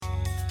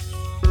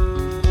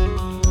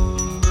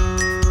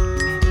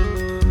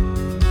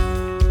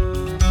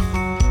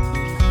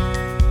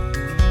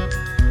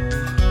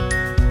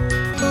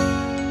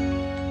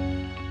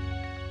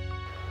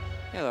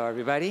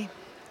everybody.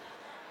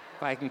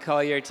 If I can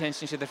call your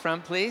attention to the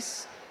front,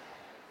 please.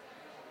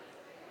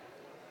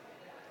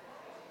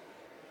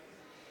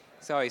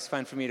 It's always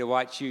fun for me to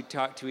watch you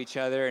talk to each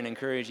other and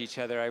encourage each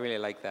other. I really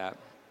like that.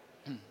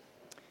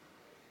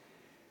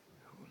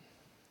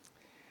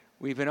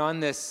 We've been on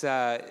this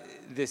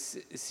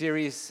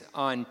series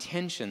on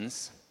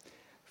tensions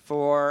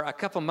for a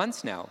couple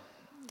months now,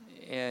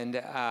 and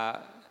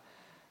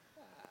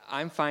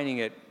I'm finding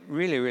it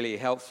really, really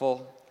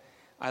helpful.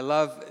 I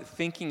love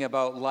thinking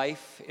about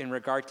life in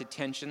regard to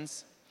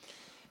tensions.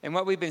 And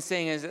what we've been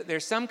saying is that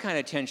there's some kind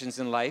of tensions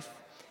in life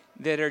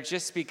that are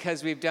just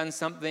because we've done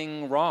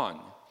something wrong.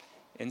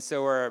 And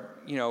so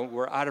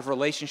we're out of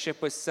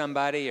relationship with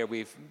somebody, or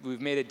we've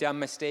made a dumb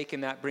mistake,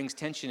 and that brings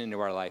tension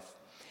into our life.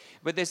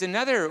 But there's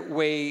another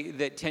way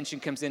that tension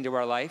comes into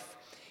our life,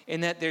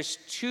 in that there's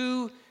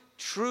two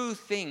true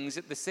things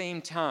at the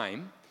same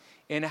time.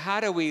 And how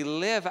do we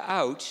live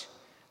out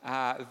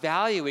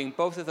valuing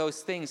both of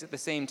those things at the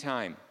same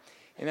time?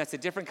 And that's a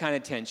different kind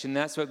of tension.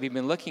 That's what we've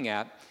been looking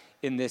at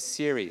in this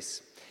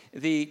series.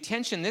 The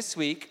tension this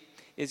week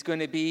is going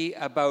to be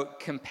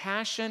about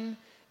compassion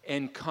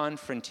and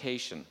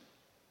confrontation.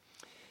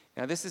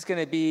 Now, this is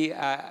going to be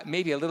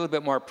maybe a little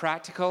bit more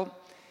practical.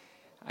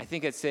 I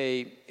think it's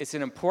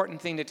an important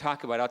thing to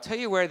talk about. I'll tell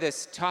you where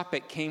this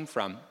topic came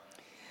from.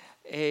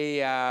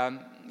 Maybe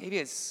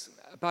it's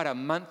about a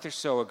month or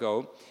so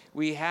ago,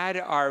 we had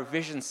our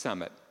Vision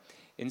Summit.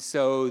 And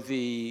so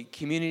the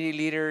community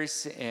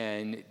leaders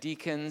and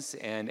deacons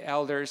and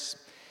elders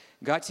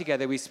got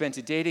together. We spent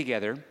a day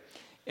together,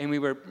 and we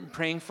were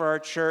praying for our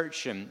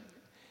church and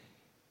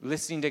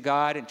listening to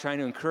God and trying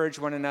to encourage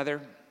one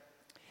another.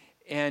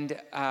 And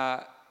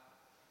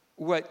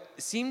what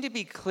seemed to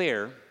be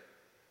clear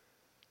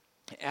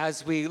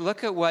as we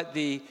look at what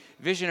the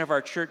vision of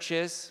our church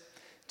is,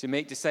 to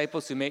make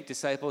disciples who make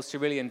disciples, to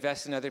really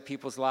invest in other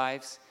people's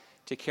lives,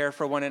 to care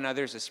for one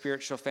another as a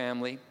spiritual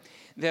family,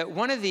 that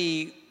one of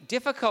the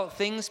difficult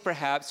things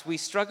perhaps we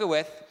struggle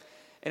with,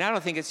 and I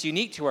don't think it's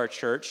unique to our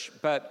church,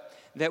 but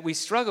that we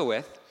struggle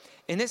with,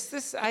 and it's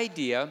this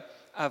idea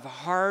of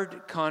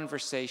hard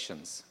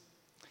conversations.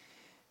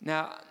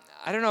 Now,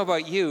 I don't know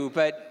about you,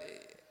 but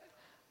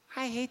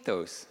I hate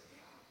those.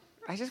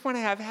 I just want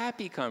to have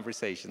happy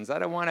conversations. I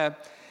don't want to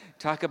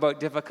talk about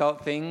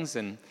difficult things.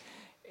 And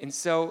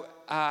so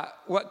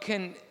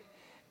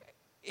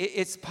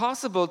it's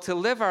possible to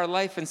live our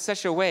life in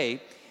such a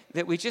way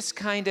that we just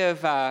kind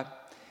of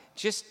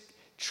just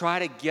try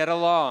to get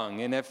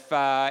along. And if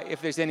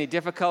there's any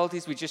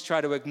difficulties, we just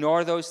try to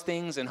ignore those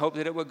things and hope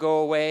that it would go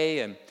away.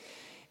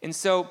 And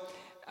so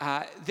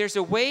there's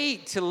a way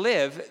to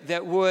live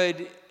that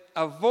would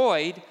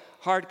avoid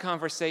hard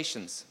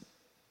conversations.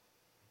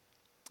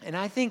 And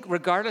I think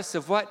regardless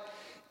of what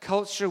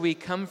culture we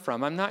come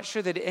from, I'm not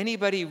sure that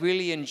anybody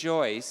really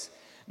enjoys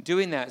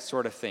doing that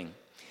sort of thing.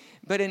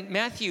 But in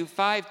Matthew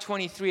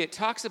 5:23, it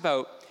talks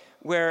about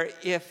where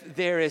if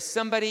there is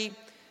somebody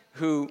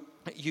who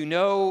you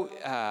know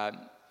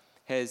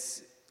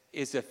is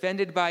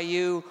offended by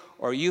you,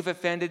 or you've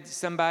offended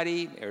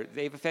somebody, or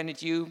they've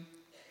offended you.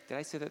 Did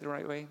I say that the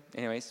right way?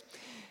 Anyways,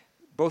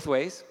 both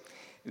ways.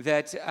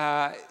 That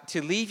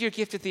to leave your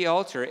gift at the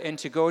altar and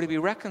to go to be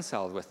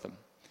reconciled with them.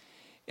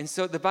 And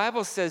so the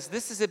Bible says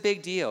this is a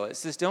big deal. It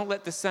says, don't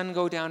let the sun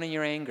go down in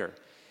your anger.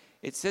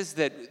 It says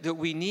that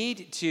we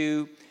need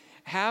to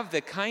have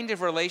the kind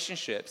of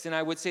relationships, and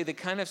I would say the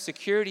kind of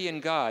security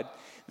in God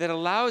that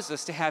allows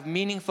us to have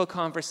meaningful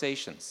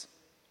conversations.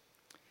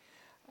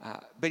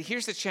 But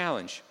here's the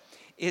challenge.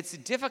 It's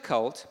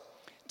difficult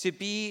to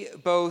be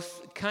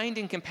both kind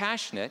and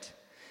compassionate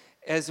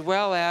as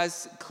well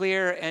as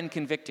clear and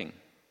convicting.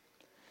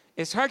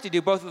 It's hard to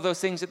do both of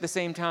those things at the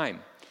same time.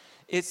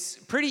 It's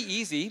pretty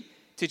easy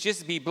to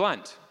just be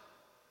blunt.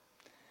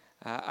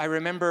 I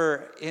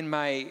remember in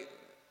my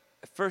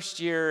first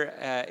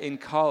year in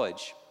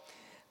college,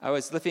 I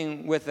was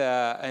living with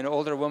an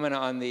older woman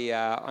on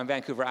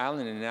Vancouver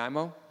Island in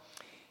Nanaimo,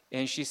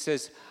 and she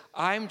says,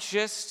 I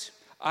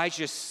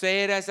just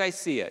say it as I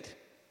see it.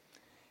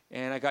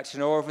 And I got to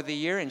know her over the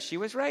year, and she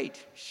was right.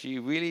 She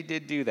really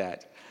did do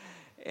that.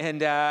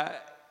 And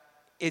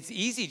it's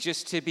easy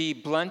just to be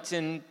blunt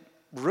and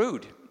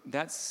rude.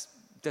 That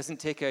doesn't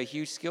take a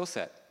huge skill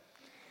set.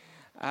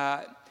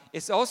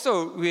 It's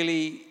also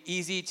really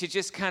easy to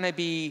just kind of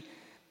be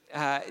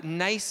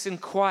nice and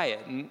quiet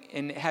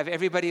and have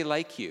everybody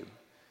like you.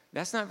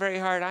 That's not very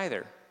hard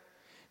either.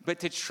 But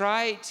to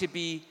try to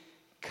be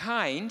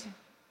kind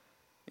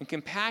and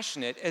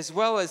compassionate as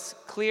well as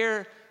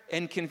clear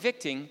and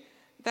convicting,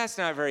 that's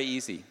not very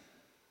easy.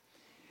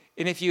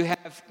 And if you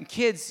have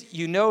kids,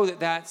 you know that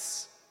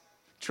that's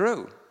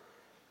true.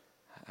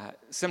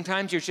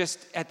 Sometimes you're just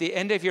at the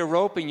end of your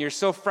rope and you're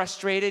so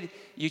frustrated,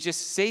 you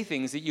just say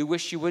things that you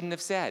wish you wouldn't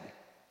have said.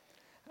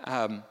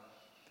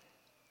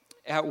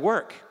 At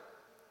work,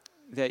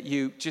 that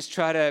you just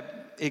try to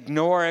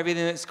ignore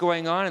everything that's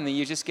going on, and then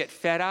you just get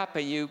fed up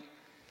and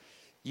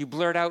you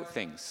blurt out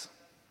things.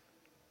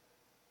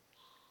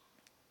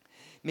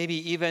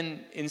 Maybe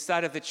even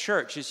inside of the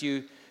church as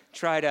you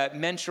try to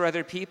mentor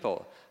other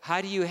people. How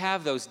do you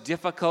have those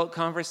difficult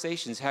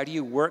conversations? How do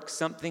you work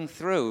something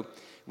through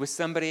with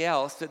somebody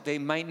else that they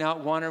might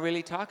not want to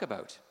really talk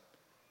about?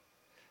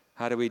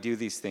 How do we do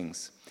these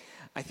things?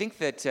 I think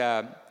that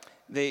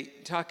they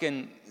talk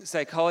in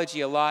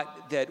psychology a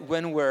lot that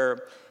when we're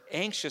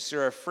anxious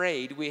or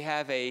afraid, we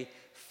have a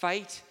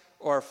fight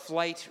or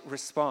flight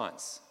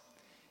response.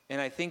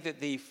 And I think that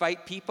the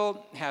fight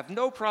people have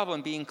no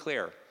problem being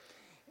clear.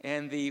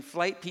 And the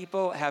flight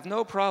people have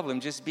no problem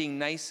just being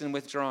nice and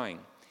withdrawing.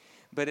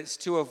 But it's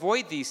to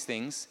avoid these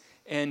things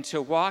and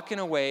to walk in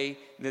a way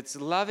that's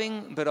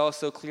loving but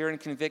also clear and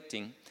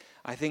convicting.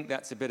 I think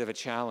that's a bit of a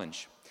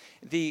challenge.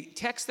 The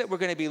text that we're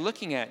going to be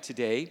looking at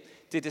today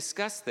to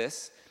discuss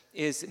this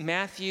is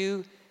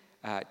Matthew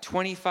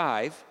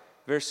 25,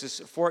 verses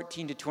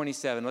 14 to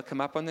 27. It'll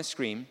come up on the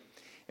screen.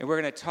 And we're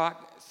going to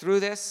talk through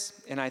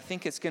this, and I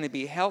think it's going to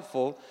be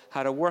helpful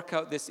how to work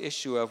out this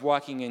issue of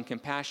walking in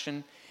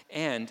compassion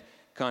and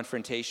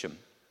confrontation.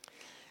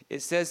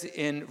 It says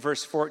in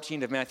verse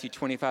 14 of Matthew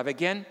 25,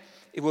 again,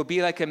 it will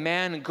be like a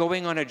man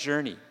going on a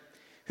journey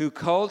who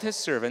called his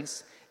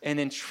servants and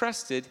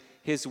entrusted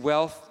his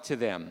wealth to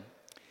them.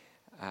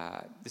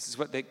 This is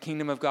what the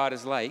kingdom of God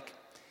is like.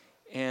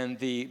 And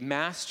the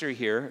master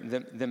here,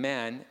 the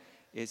man,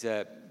 is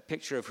a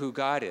picture of who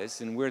God is,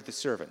 and we're the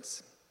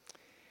servants.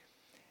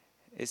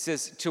 It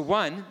says, to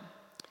one,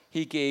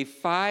 he gave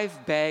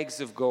 5 bags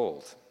of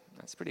gold.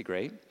 That's pretty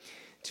great.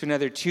 To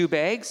another 2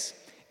 bags,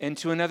 and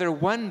to another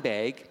 1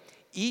 bag,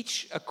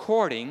 each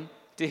according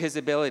to his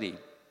ability.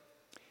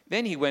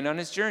 Then he went on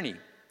his journey.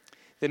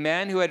 The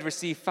man who had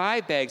received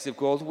 5 bags of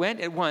gold went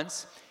at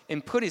once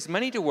and put his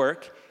money to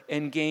work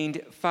and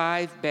gained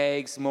 5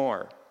 bags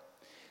more.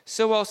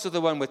 So also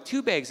the one with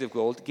 2 bags of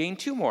gold gained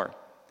 2 more.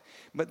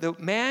 But the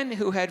man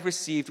who had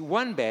received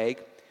 1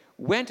 bag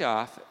went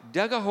off,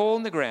 dug a hole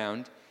in the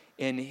ground,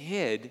 and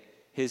hid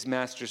his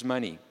master's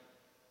money.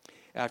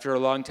 After a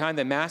long time,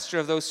 the master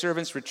of those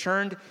servants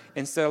returned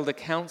and settled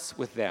accounts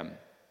with them.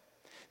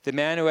 The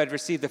man who had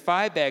received the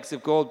 5 bags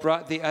of gold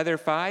brought the other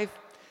 5.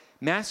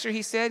 Master,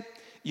 he said,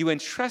 you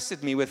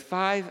entrusted me with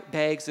 5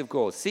 bags of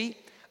gold. See,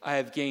 I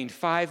have gained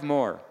 5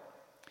 more.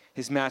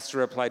 His master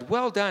replied,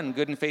 well done,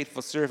 good and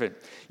faithful servant.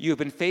 You have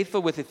been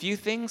faithful with a few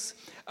things.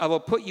 I will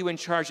put you in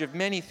charge of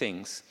many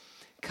things.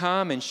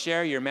 Come and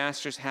share your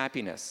master's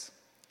happiness.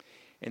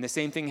 And the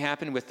same thing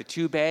happened with the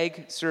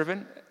 2-bag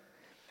servant.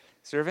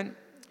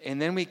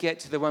 And then we get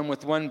to the one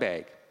with 1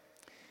 bag.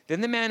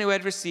 Then the man who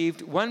had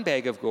received 1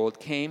 bag of gold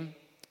came.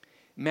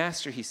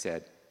 Master, he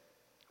said,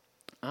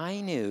 I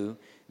knew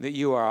that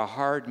you are a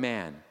hard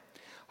man,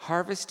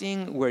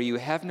 harvesting where you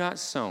have not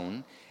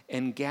sown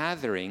and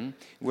gathering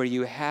where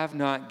you have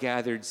not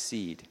gathered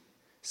seed.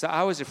 So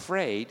I was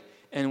afraid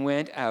and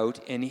went out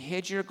and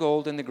hid your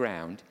gold in the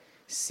ground.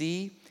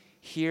 See,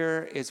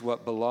 here is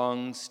what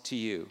belongs to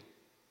you.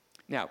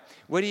 Now,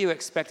 what do you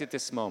expect at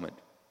this moment?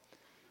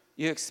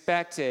 You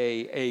expect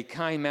a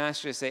kind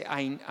master to say,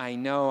 I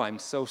know, I'm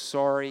so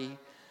sorry.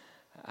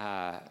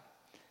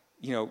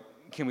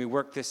 Can we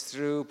work this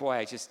through?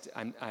 Boy,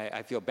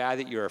 I feel bad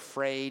that you're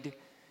afraid.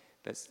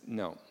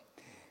 No.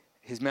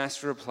 His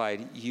master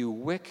replied, you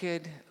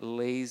wicked,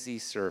 lazy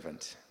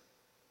servant.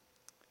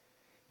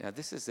 Now,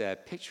 this is a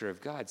picture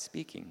of God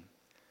speaking.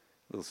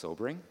 A little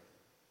sobering.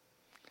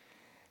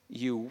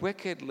 You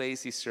wicked,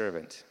 lazy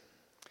servant.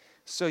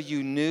 So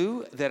you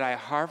knew that I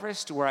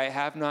harvest where I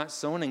have not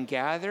sown and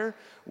gather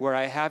where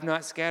I have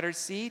not scattered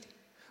seed?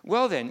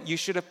 Well then, you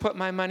should have put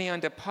my money on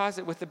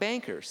deposit with the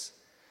bankers,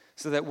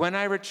 so that when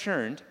I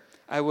returned,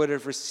 I would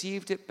have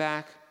received it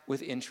back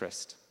with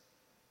interest.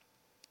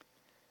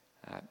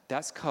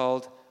 That's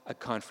called a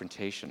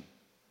confrontation,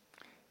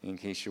 in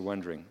case you're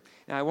wondering.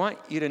 Now, I want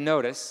you to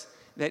notice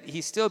that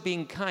he's still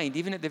being kind,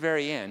 even at the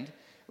very end,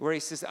 where he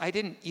says, I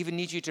didn't even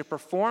need you to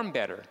perform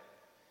better.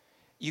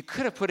 You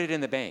could have put it in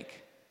the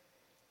bank.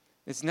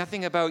 It's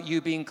nothing about you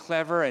being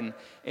clever and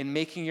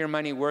making your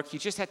money work. You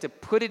just had to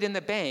put it in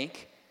the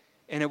bank,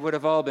 and it would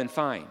have all been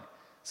fine.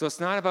 So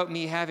it's not about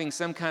me having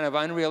some kind of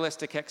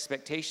unrealistic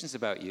expectations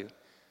about you.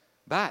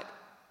 But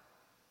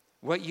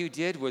what you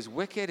did was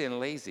wicked and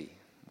lazy.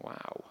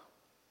 Wow.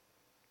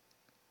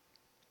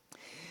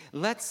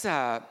 Let's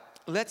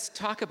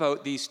talk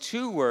about these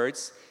 2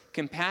 words,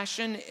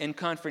 compassion and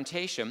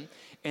confrontation,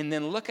 and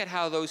then look at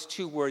how those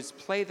 2 words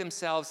play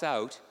themselves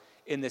out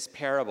in this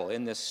parable,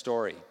 in this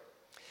story.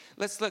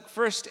 Let's look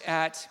first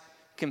at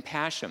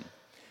compassion.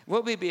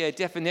 What would be a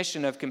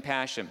definition of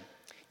compassion?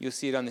 You'll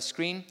see it on the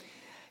screen.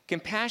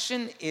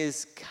 Compassion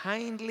is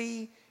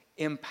kindly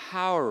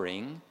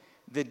empowering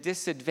the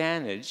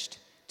disadvantaged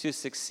to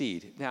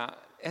succeed. Now,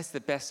 that's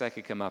the best I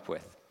could come up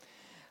with.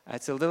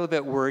 It's a little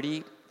bit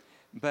wordy,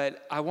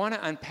 but I want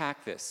to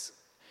unpack this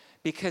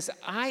because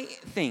I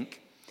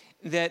think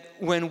that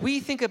when we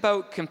think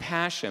about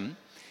compassion,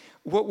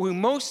 what we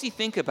mostly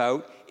think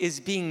about is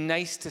being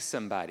nice to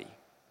somebody.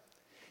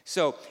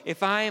 So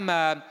if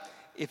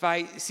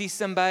I see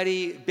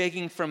somebody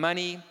begging for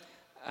money,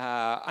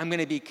 I'm going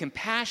to be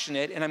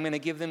compassionate and I'm going to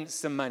give them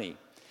some money.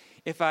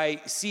 If I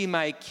see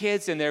my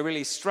kids and they're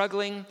really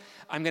struggling,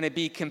 I'm going to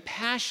be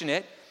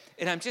compassionate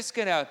and I'm just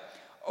going to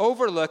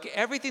overlook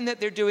everything that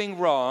they're doing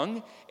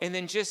wrong and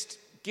then just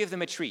give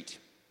them a treat.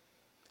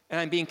 And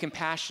I'm being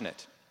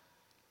compassionate.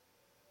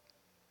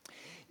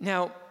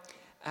 Now,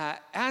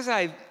 as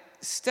I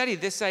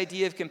studied this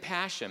idea of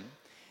compassion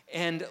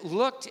and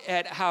looked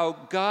at how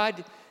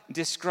God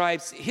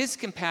describes his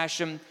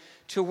compassion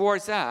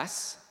towards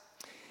us,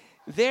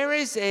 there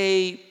is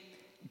a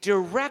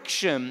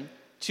direction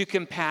to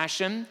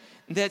compassion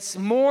that's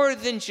more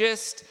than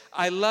just,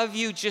 I love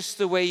you just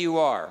the way you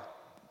are.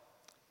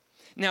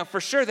 Now,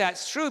 for sure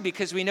that's true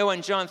because we know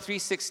in John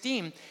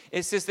 3:16,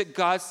 it says that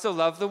God so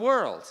loved the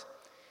world.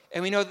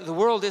 And we know that the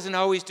world isn't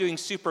always doing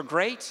super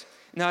great,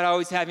 not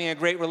always having a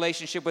great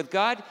relationship with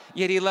God,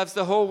 yet he loves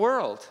the whole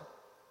world.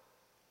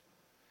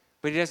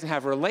 But he doesn't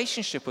have a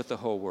relationship with the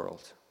whole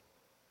world.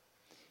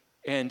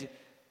 And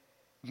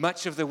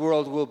much of the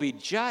world will be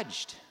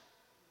judged.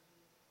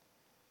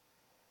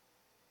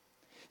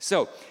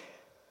 So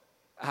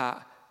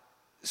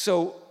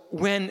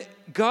when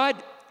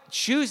God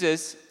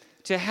chooses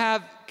to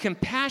have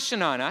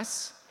compassion on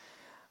us,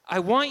 I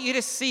want you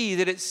to see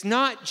that it's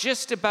not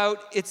just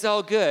about it's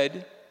all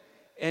good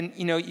and,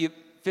 you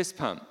fist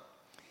pump.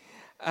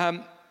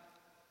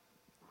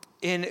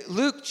 In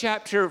Luke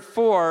chapter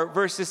 4,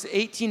 verses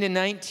 18 to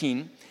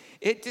 19,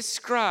 it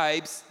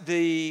describes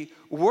the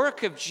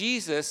work of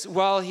Jesus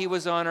while he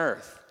was on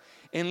earth.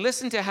 And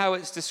listen to how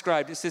it's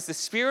described. It says, "The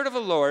Spirit of the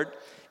Lord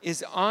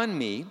is on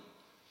me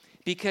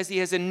because he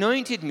has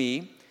anointed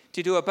me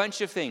to do a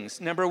bunch of things.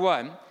 Number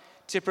one,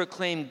 to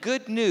proclaim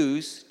good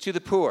news to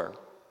the poor."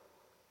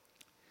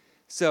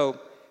 So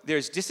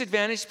there's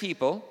disadvantaged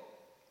people.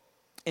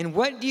 And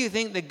what do you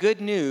think the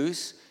good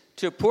news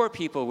to poor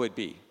people would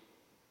be?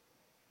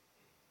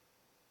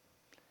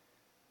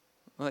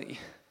 Well, you're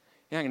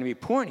not going to be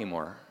poor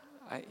anymore.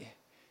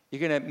 You're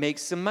going to make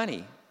some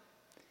money.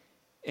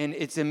 And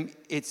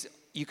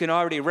you can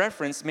already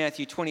reference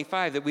Matthew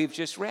 25 that we've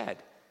just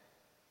read.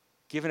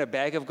 Given a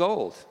bag of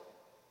gold.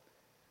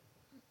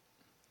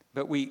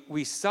 But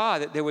we saw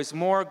that there was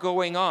more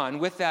going on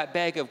with that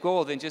bag of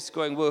gold than just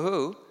going,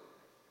 woohoo.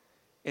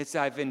 It's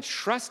I've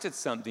entrusted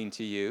something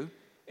to you,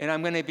 and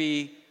I'm going to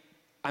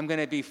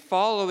be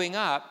following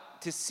up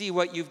to see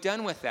what you've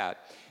done with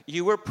that.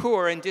 You were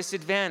poor and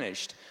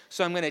disadvantaged,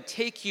 so I'm going to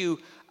take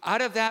you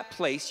out of that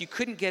place. You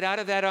couldn't get out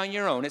of that on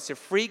your own. It's a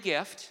free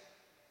gift,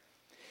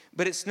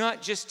 but it's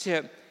not just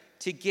to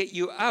get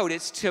you out.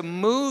 It's to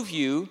move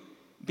you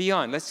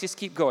beyond. Let's just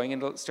keep going,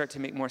 and it'll start to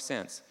make more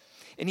sense.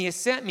 "And he has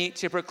sent me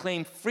to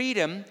proclaim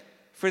freedom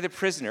for the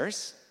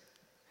prisoners,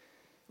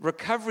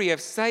 recovery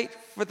of sight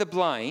for the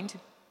blind,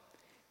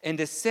 and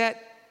to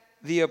set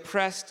the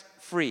oppressed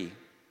free."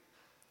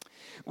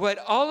 What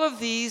all of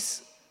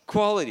these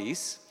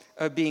qualities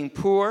of being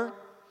poor,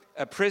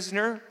 a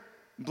prisoner,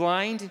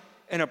 blind,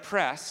 and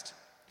oppressed,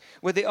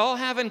 what they all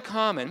have in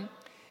common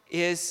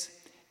is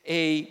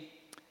a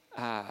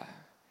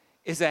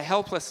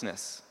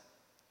helplessness.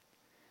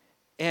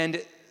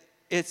 And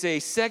it's a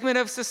segment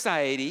of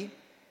society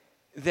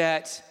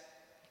that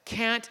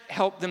can't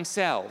help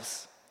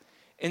themselves.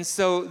 And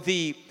so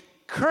the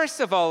curse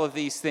of all of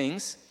these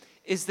things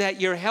is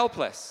that you're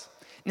helpless.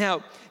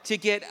 Now, to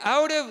get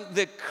out of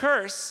the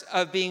curse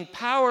of being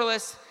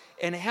powerless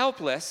and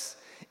helpless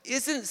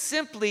isn't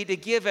simply to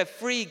give a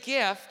free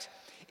gift.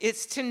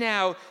 It's to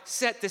now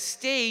set the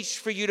stage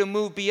for you to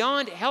move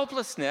beyond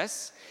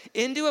helplessness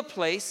into a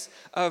place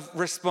of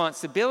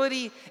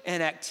responsibility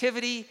and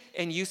activity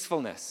and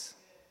usefulness.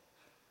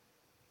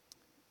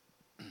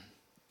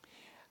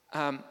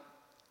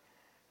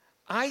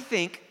 I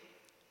think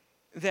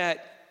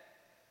that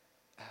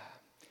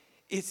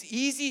it's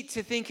easy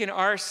to think in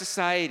our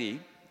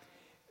society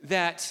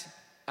that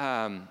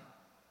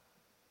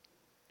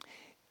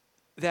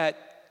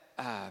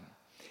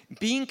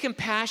being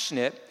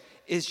compassionate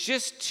is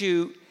just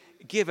to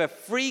give a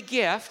free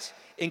gift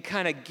and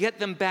kind of get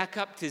them back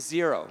up to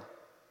zero.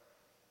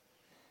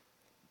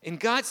 And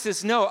God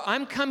says, no,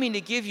 I'm coming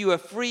to give you a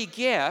free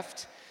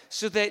gift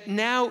so that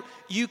now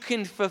you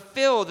can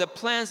fulfill the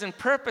plans and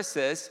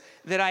purposes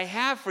that I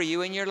have for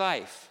you in your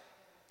life.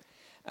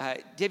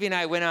 Debbie and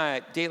I went on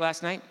a date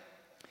last night,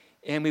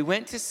 and we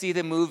went to see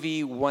the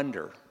movie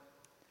Wonder.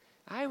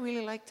 I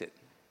really liked it.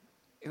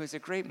 It was a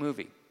great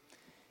movie.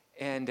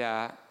 And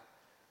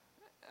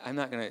I'm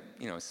not going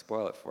to,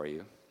 spoil it for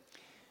you.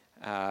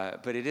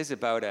 But it is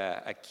about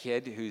a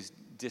kid who's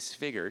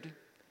disfigured,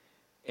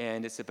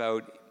 and it's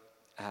about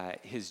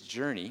his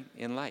journey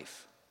in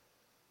life.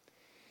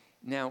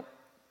 Now,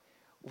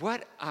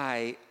 what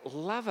I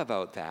love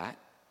about that,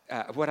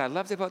 what I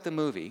loved about the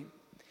movie,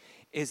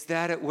 is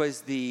that it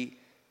was the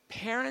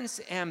parents'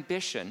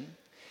 ambition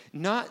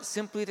not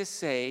simply to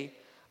say,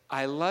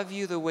 I love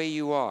you the way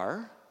you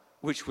are,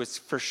 which was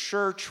for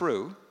sure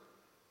true,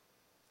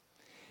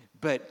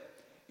 but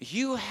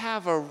you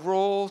have a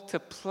role to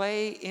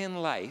play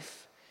in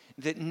life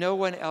that no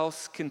one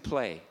else can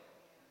play.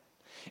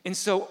 And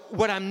so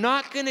what I'm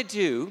not going to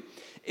do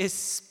is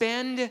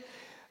spend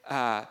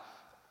all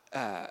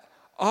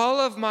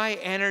of my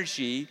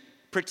energy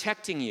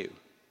protecting you.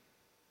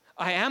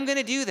 I am going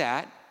to do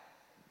that,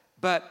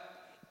 But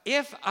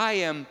if I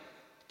am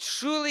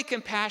truly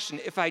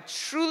compassionate, if I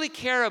truly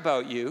care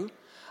about you,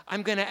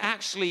 I'm going to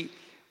actually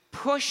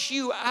push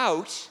you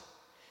out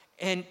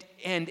and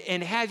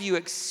have you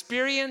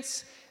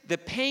experience the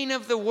pain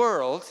of the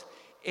world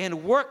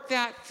and work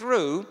that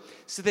through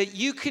so that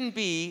you can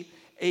be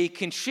a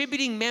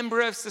contributing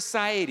member of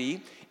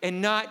society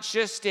and not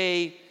just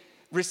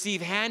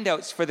receive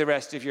handouts for the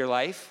rest of your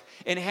life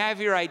and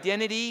have your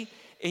identity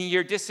in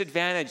your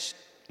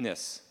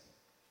disadvantagedness.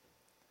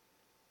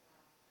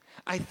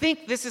 I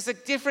think this is a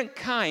different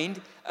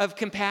kind of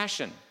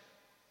compassion.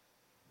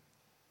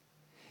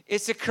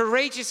 It's a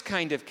courageous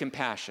kind of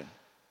compassion.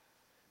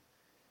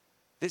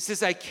 That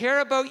says, I care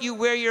about you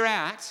where you're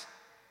at,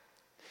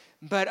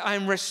 but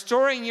I'm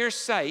restoring your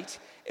sight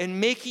and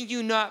making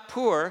you not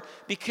poor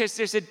because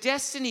there's a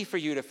destiny for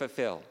you to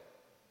fulfill.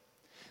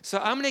 So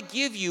I'm going to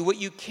give you what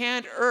you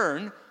can't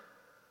earn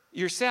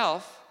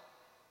yourself,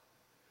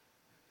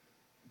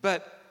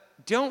 but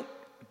don't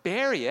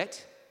bury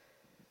it.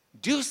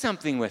 Do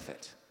something with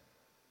it.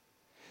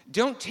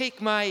 Don't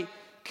take my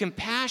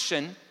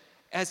compassion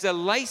as a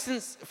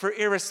license for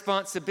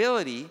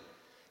irresponsibility.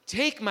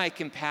 Take my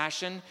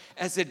compassion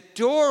as a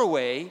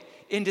doorway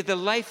into the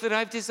life that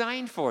I've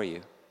designed for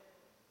you.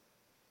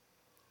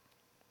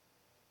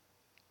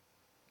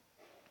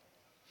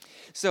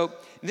 So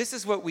this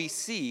is what we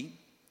see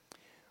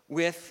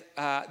with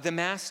the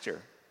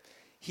master.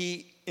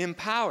 He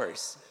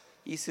empowers.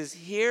 He says,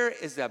 here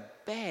is a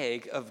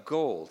bag of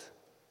gold.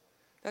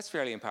 That's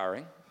fairly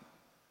empowering.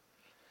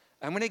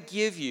 I'm going to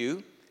give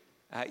you,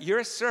 you're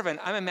a servant,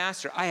 I'm a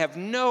master. I have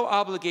no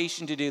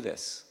obligation to do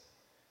this.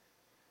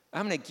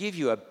 I'm going to give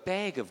you a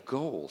bag of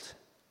gold.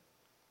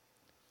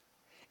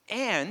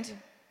 And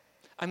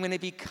I'm going to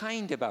be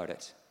kind about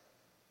it.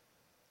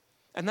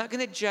 I'm not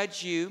going to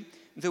judge you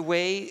the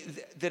way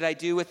that I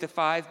do with the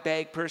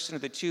 5-bag person or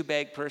the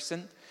 2-bag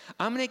person.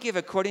 I'm going to give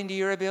according to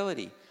your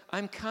ability.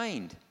 I'm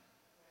kind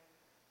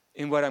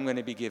in what I'm going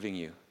to be giving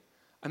you.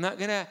 I'm not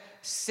going to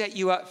set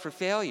you up for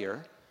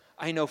failure.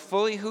 I know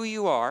fully who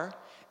you are,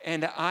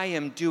 and I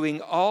am doing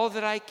all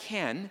that I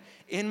can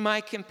in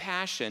my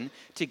compassion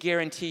to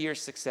guarantee your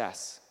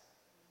success.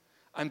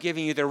 I'm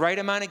giving you the right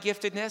amount of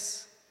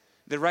giftedness,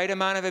 the right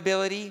amount of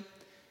ability,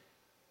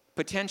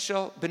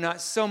 potential, but not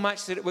so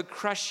much that it would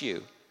crush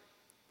you.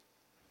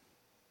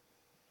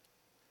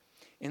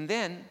 And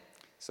then,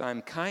 so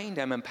I'm kind,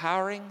 I'm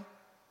empowering,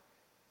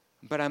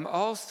 but I'm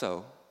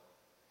also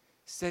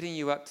setting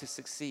you up to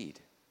succeed.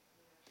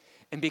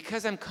 And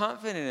because I'm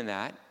confident in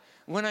that,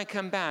 when I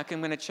come back, I'm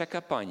going to check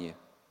up on you.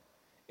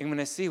 I'm going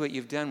to see what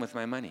you've done with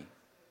my money.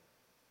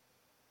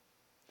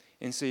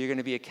 And so you're going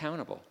to be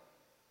accountable.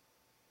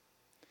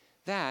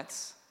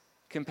 That's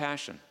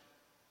compassion.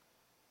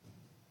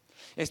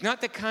 It's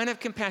not the kind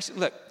of compassion.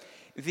 Look,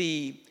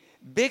 the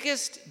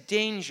biggest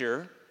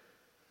danger,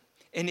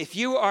 and if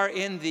you are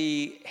in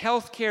the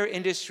healthcare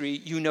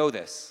industry, you know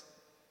this.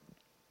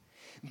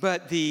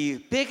 But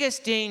the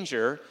biggest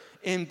danger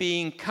in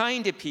being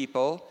kind to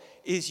people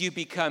is you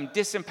become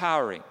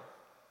disempowering.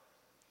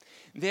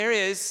 There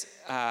is,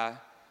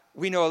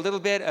 we know a little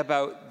bit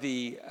about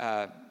the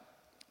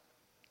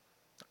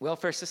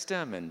welfare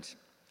system and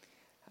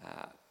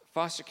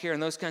foster care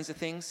and those kinds of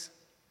things.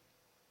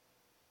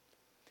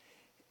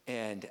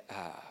 And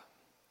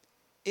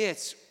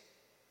it's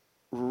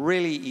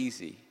really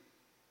easy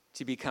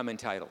to become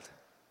entitled.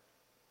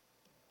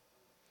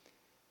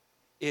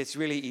 It's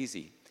really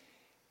easy.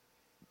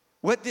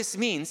 What this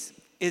means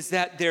is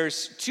that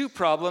there's 2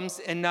 problems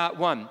and not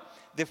one.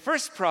 The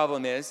first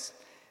problem is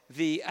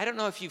I don't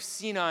know if you've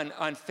seen on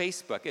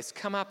Facebook, it's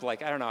come up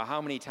like I don't know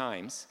how many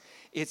times.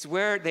 It's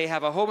where they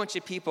have a whole bunch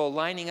of people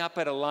lining up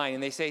at a line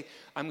and they say,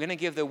 I'm going to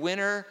give the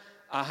winner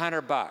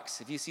 $100.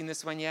 Have you seen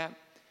this one yet?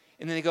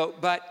 And then they go,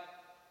 but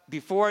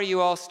before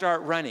you all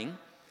start running,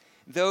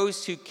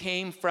 those who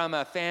came from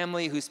a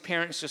family whose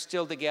parents are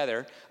still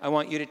together, I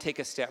want you to take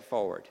a step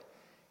forward.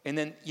 And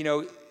then,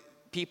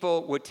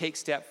 people would take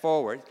step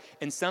forward,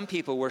 and some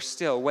people were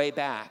still way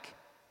back.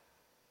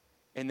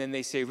 And then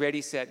they say,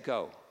 ready, set,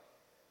 go.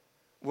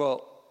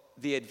 Well,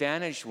 the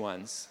advantaged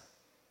ones,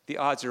 the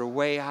odds are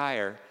way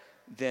higher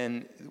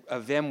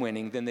of them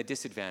winning than the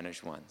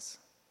disadvantaged ones.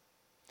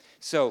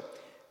 So,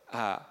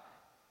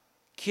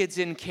 kids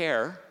in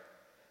care,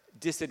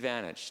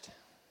 disadvantaged.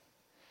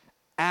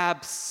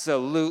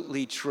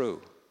 Absolutely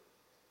true.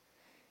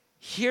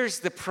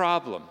 Here's the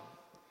problem.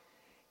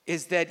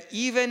 Is that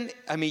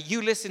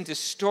you listen to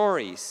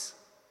stories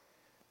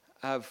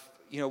of,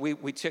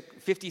 we took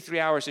 53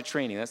 hours of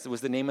training. That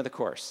was the name of the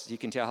course. You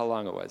can tell how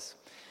long it was.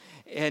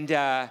 And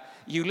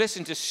you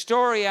listen to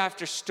story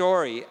after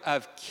story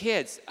of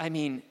kids.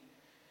 It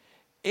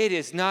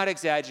is not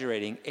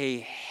exaggerating, a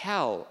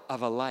hell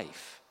of a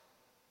life.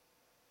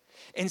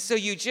 And so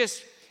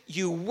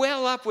you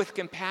well up with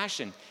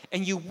compassion,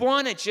 and you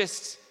want to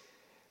just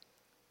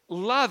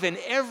love in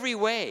every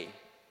way.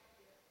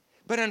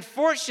 But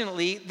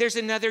unfortunately, there's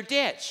another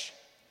ditch.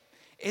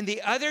 And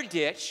the other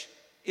ditch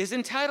is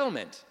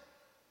entitlement.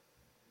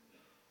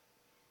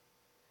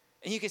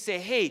 And you can say,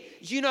 hey,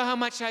 you know how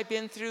much I've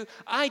been through?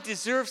 I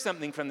deserve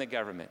something from the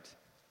government.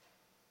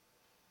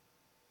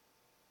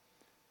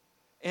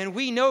 And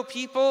we know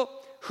people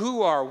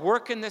who are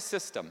working the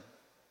system.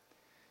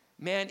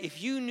 Man,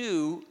 if you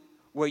knew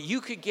what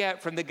you could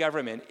get from the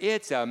government,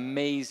 it's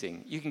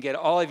amazing. You can get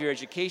all of your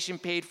education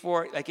paid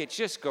for. Like, it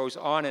just goes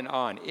on and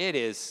on. It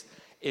is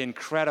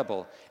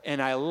incredible.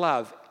 And I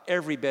love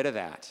every bit of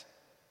that.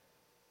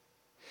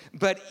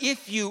 But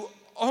if you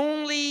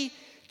only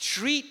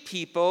treat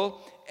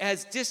people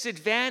as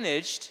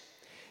disadvantaged,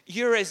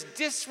 you're as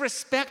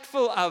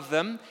disrespectful of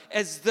them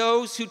as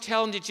those who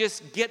tell them to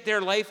just get their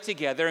life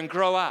together and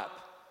grow up.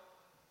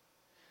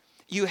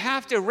 You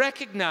have to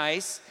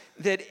recognize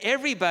that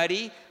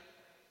everybody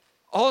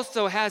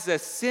also has a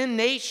sin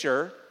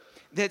nature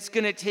that's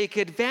going to take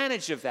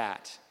advantage of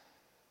that.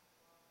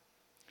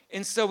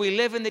 And so we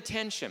live in the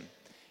tension.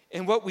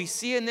 And what we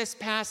see in this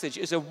passage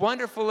is a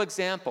wonderful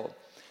example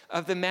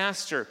of the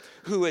master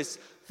who is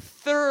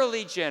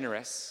thoroughly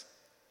generous,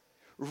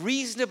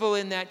 reasonable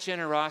in that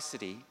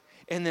generosity,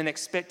 and then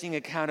expecting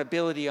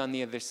accountability on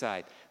the other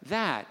side.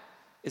 That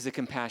is a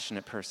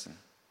compassionate person.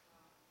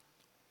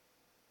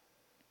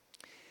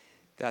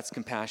 That's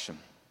compassion.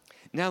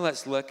 Now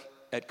let's look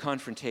at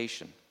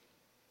confrontation.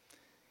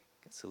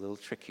 It's a little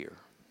trickier.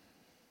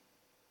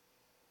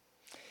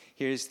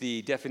 Here's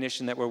the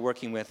definition that we're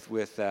working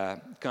with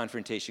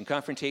confrontation.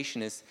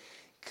 Confrontation is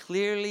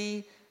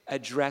clearly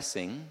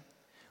addressing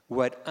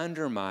what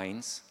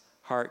undermines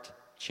heart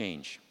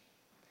change.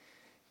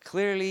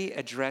 Clearly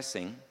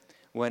addressing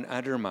what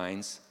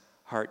undermines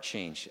heart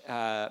change.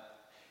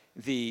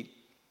 The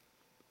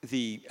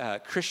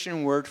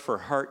Christian word for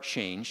heart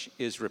change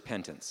is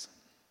repentance.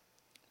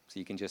 So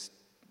you can just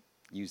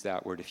use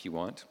that word if you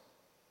want.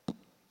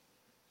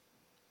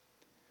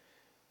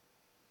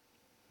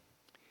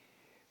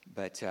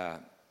 But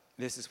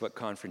this is what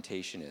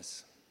confrontation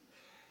is.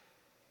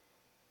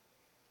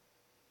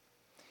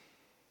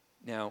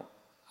 Now,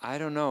 I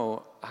don't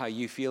know how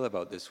you feel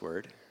about this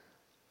word.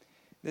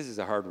 This is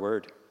a hard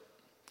word.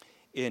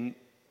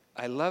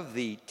 I love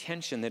the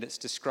tension that it's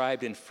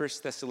described in 1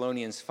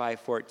 Thessalonians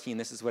 5:14.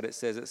 This is what it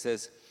says. It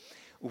says,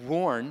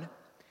 warn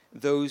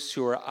those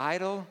who are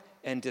idle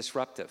and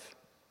disruptive.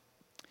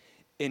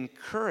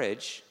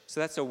 Encourage, so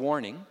that's a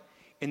warning,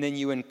 and then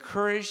you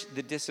encourage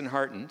the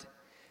disheartened,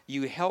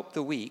 you help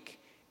the weak,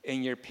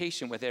 and you're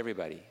patient with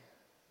everybody.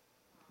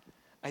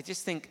 I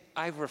just think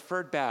I've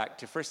referred back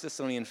to 1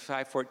 Thessalonians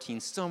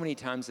 5:14 so many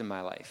times in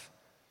my life.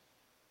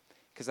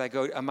 Because I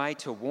go, am I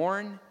to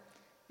warn,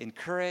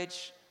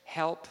 encourage,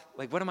 help?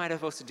 Like, what am I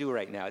supposed to do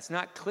right now? It's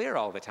not clear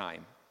all the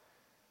time.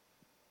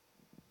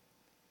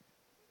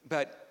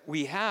 But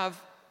we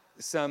have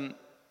some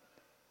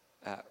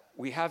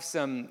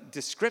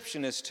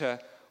description as to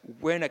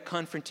when a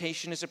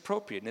confrontation is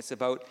appropriate, and it's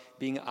about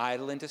being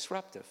idle and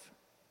disruptive.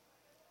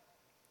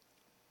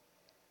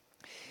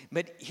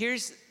 But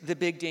here's the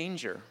big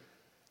danger.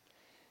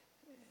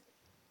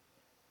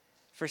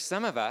 For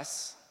some of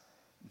us,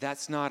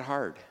 that's not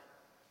hard.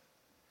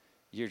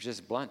 You're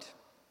just blunt.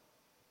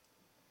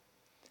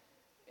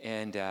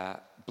 And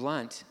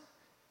blunt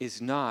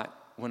is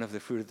not one of the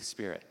fruit of the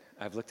Spirit.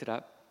 I've looked it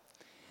up,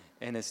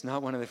 and it's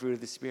not one of the fruit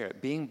of the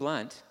Spirit. Being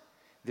blunt,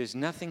 there's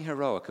nothing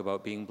heroic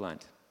about being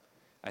blunt.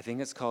 I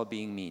think it's called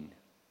being mean.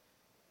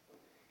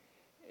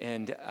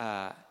 And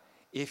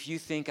if you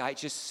think I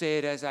just say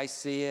it as I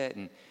see it,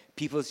 and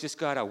people's just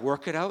got to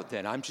work it out,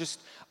 then I'm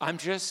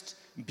just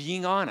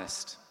being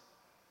honest.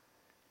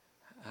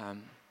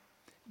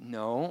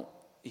 No,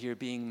 you're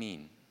being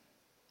mean.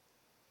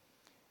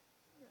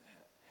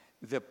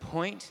 The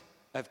point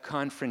of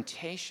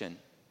confrontation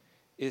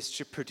is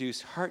to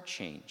produce heart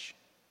change.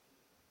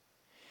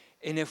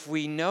 And if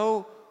we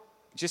know,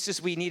 just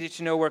as we needed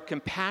to know where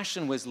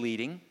compassion was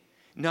leading,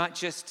 not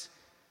just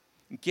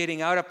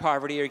getting out of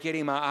poverty or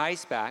getting my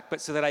eyes back,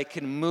 but so that I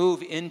can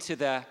move into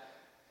the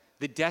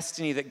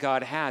destiny that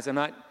God has.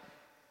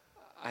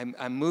 I'm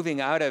moving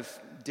out of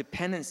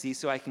dependency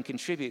so I can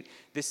contribute.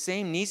 The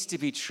same needs to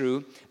be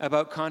true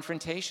about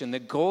confrontation. The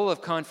goal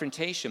of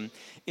confrontation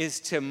is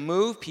to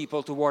move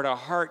people toward a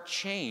heart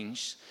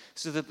change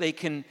so that they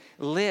can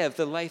live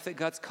the life that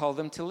God's called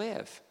them to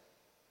live.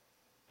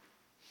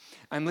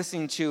 I'm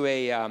listening to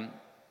a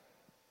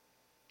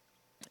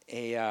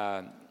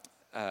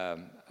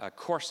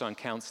course on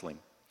counseling.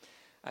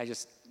 I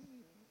just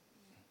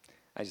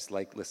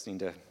like listening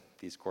to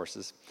these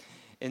courses.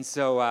 And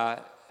so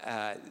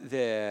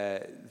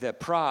the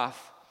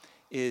prof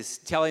is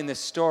telling this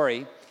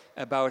story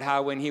about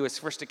how when he was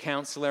first a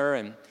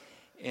counselor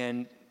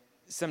and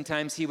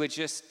sometimes he would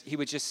just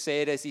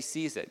say it as he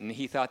sees it, and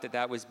he thought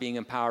that was being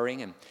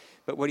empowering.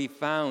 But what he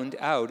found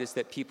out is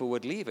that people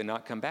would leave and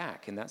not come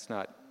back, and that's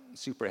not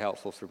super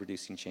helpful for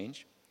producing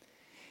change.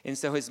 And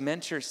so his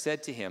mentor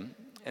said to him,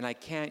 and I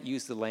can't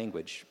use the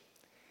language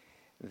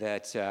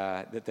that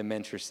the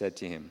mentor said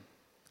to him,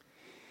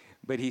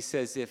 but he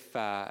says,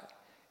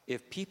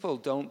 if people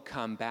don't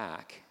come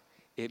back,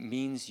 it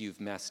means you've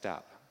messed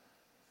up.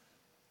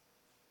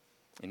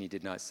 And he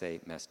did not say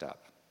messed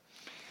up.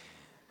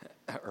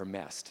 or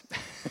messed,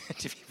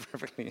 to be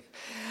perfectly.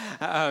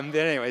 But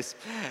anyways,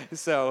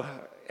 so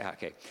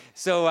okay.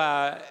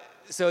 So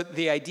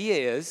the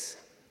idea is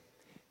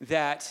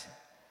that,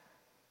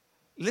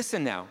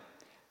 listen now,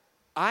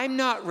 I'm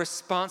not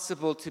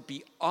responsible to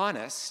be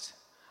honest.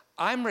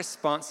 I'm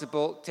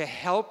responsible to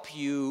help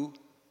you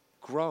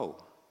grow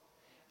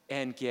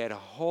and get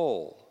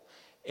whole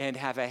and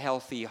have a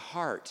healthy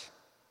heart.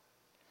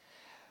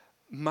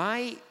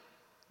 My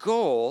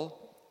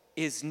goal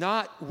is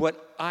not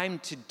what I'm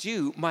to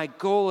do. My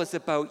goal is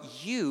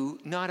about you,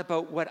 not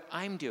about what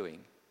I'm doing.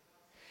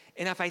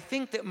 And if I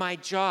think that my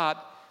job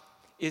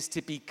is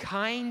to be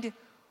kind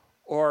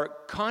or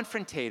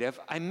confrontative,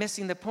 I'm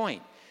missing the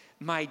point.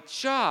 My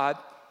job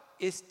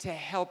is to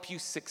help you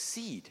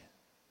succeed.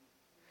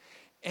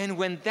 And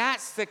when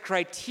that's the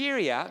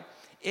criteria,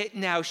 it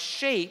now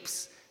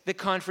shapes the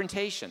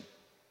confrontation.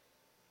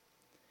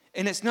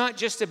 And it's not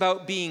just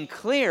about being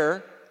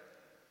clear,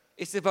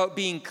 it's about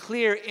being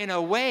clear in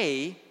a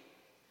way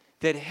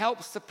that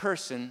helps the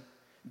person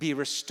be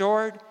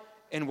restored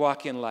and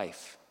walk in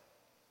life.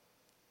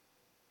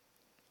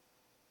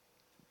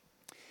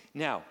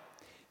 Now,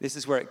 this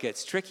is where it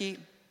gets tricky.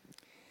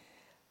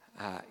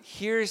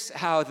 Here's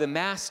how the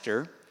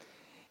master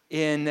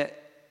in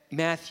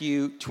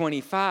Matthew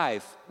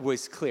 25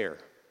 was clear.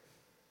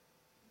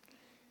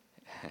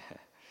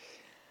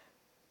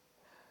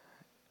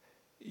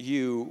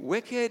 You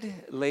wicked,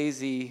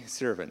 lazy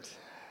servant.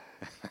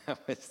 That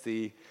was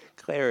the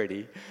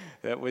clarity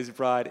that was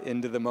brought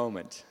into the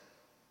moment.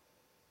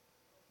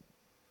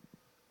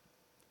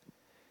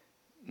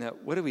 Now,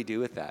 what do we do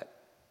with that?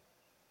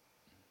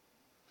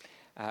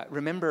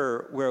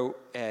 Remember where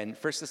in 1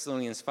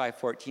 Thessalonians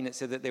 5:14 it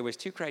said that there was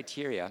two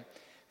criteria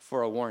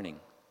for a warning.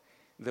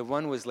 The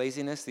one was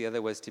laziness, the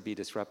other was to be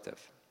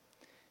disruptive.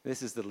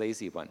 This is the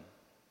lazy one.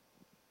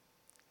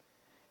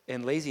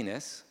 And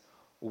laziness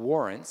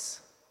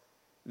warrants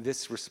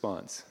this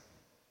response.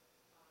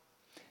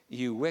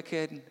 You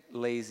wicked,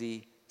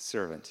 lazy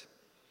servant.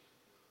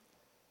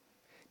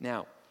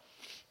 Now,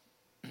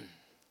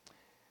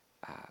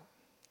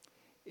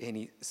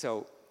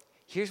 so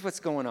here's what's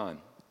going on.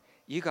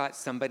 You got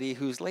somebody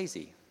who's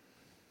lazy.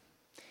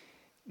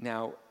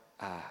 Now,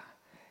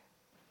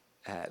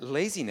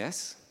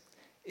 laziness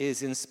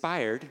is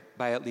inspired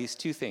by at least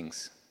two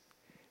things: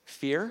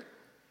 fear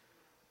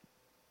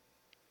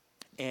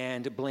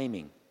and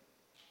blaming.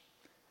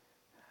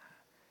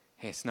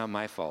 Hey, it's not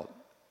my fault.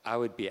 I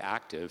would be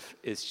active.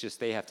 It's just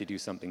they have to do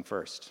something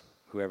first,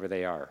 whoever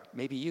they are.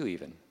 Maybe you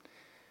even.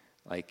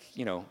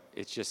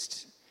 It's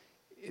just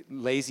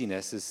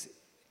laziness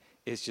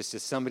is just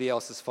somebody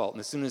else's fault. And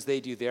as soon as they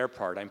do their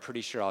part, I'm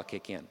pretty sure I'll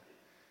kick in.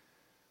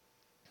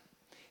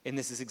 And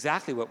this is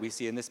exactly what we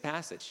see in this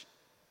passage.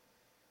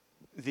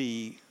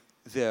 The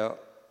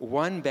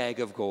one bag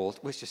of gold,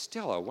 which is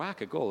still a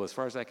whack of gold as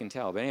far as I can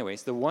tell. But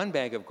anyways, the one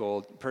bag of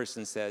gold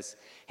person says,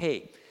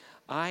 hey,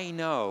 I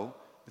know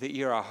that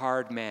you're a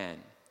hard man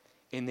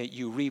and that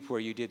you reap where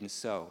you didn't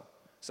sow.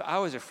 So I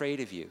was afraid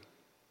of you.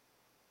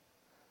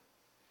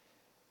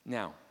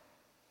 Now,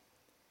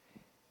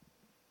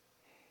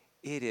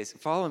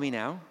 follow me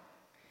now,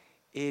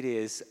 it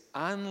is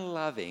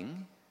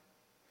unloving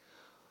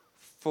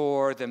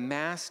for the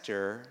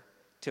master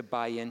to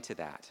buy into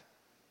that.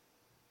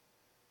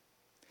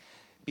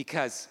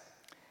 Because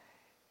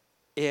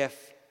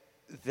if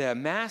the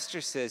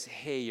master says,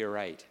 hey, you're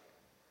right,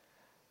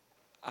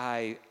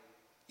 I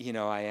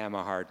am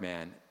a hard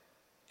man,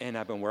 and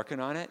I've been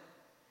working on it,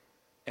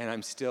 and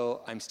I'm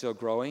still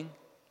growing,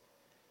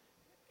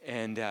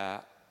 and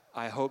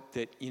I hope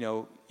that,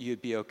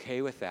 you'd be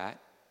okay with that.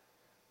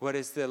 What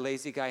does the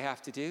lazy guy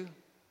have to do?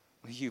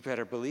 Well, you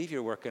better believe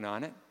you're working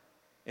on it.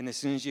 And as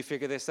soon as you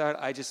figure this out,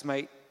 I just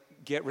might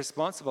get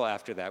responsible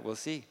after that. We'll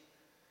see.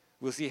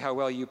 We'll see how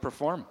well you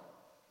perform.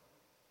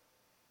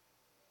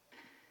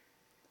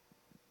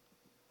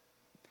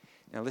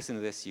 Now listen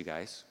to this, you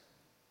guys.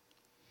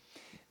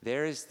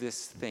 There is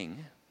this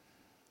thing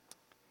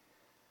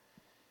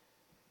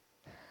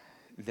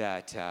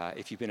that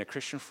if you've been a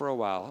Christian for a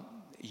while,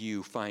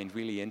 you find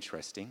really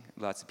interesting.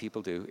 Lots of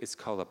people do. It's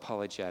called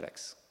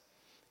apologetics.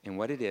 And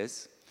what it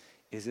is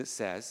it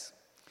says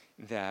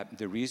that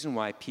the reason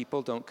why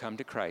people don't come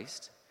to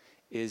Christ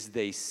is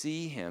they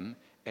see him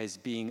as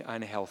being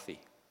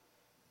unhealthy.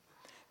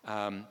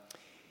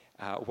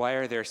 Why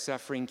are there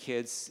suffering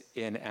kids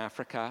in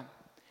Africa?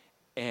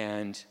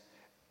 And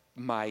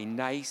my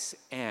nice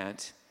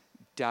aunt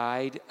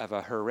died of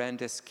a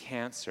horrendous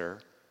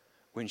cancer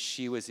when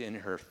she was in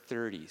her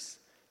 30s.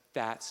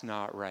 That's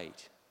not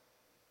right.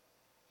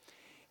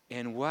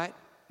 And what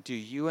do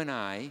you and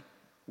I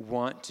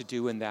want to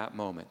do in that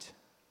moment?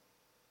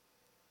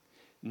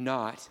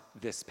 Not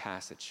this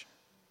passage.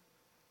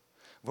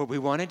 What we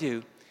want to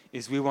do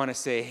is we want to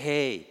say,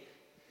 hey,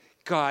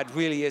 God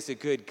really is a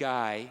good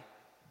guy.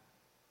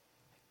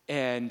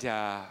 And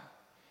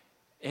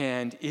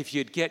if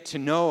you'd get to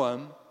know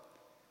him,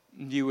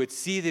 you would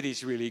see that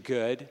he's really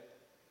good.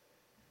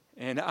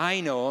 And I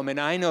know him, and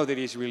I know that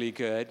he's really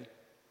good.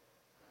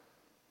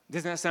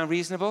 Doesn't that sound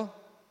reasonable?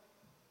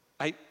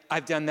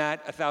 I've done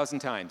that 1,000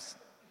 times.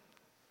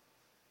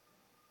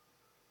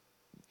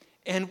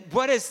 And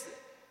what does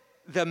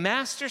the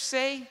master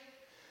say?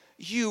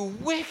 You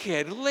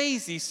wicked,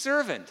 lazy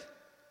servant.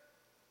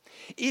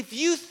 If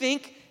you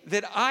think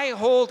that I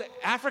hold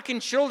African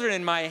children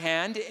in my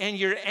hand and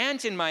your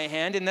aunt in my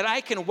hand and that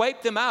I can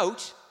wipe them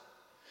out,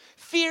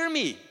 fear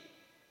me.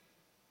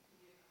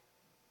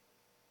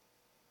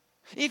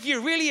 If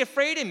you're really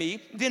afraid of me,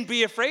 then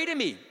be afraid of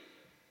me.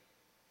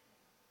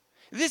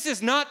 This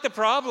is not the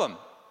problem.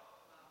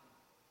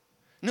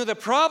 No, the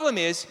problem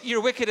is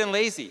you're wicked and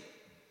lazy.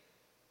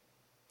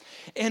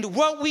 And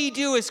what we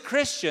do as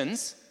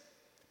Christians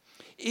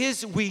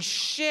is we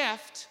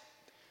shift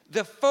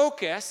the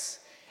focus,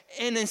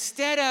 and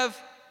instead of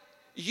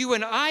you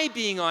and I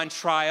being on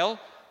trial,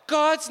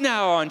 God's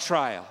now on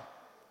trial.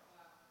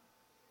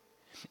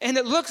 And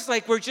it looks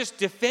like we're just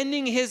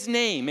defending his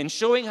name and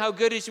showing how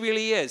good he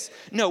really is.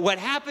 No, what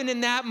happened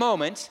in that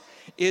moment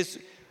is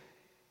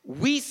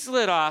we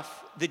slid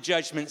off the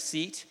judgment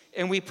seat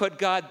and we put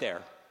God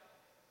there.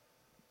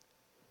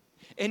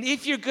 And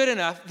if you're good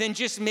enough, then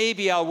just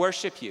maybe I'll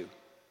worship you.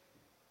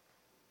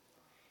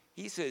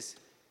 He says,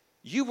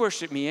 you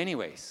worship me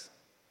anyways.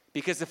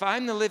 Because if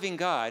I'm the living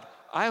God,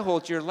 I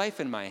hold your life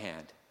in my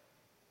hand.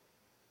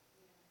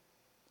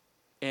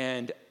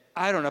 And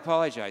I don't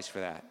apologize for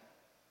that.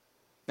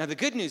 Now, the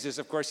good news is,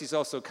 of course, he's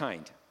also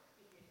kind.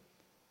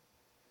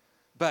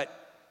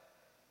 But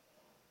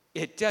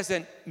it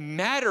doesn't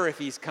matter if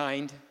he's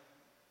kind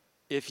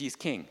if he's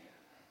king.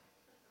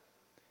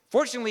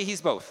 Fortunately,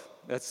 he's both.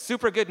 That's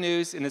super good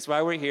news, and that's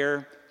why we're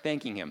here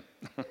thanking him.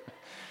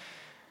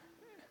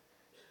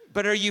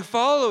 But are you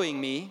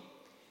following me?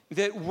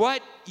 That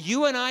what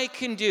you and I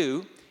can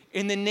do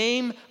in the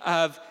name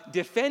of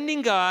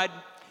defending God,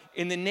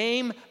 in the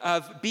name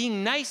of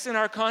being nice in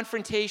our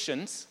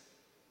confrontations,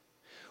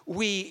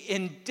 we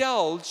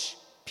indulge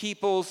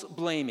people's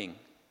blaming.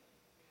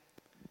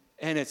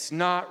 And it's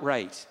not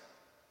right.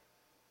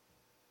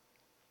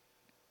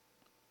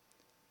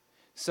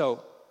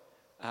 So,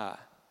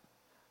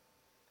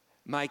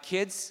 my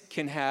kids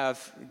can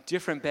have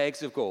different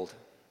bags of gold.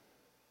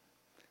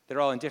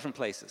 They're all in different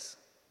places.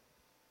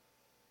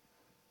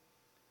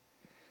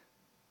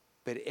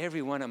 But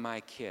every one of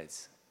my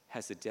kids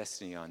has a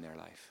destiny on their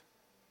life.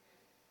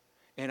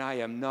 And I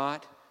am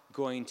not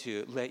going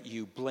to let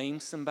you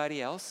blame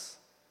somebody else.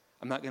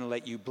 I'm not going to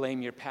let you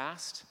blame your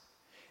past.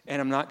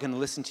 And I'm not going to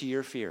listen to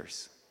your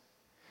fears.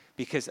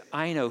 Because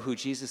I know who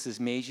Jesus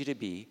has made you to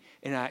be,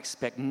 and I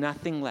expect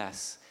nothing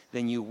less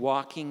than you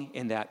walking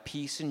in that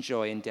peace and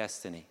joy and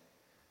destiny.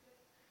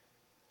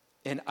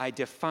 And I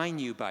define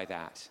you by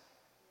that.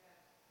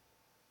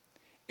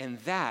 And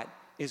that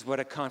is what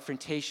a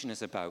confrontation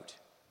is about.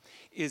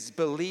 Is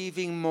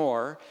believing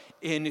more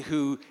in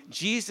who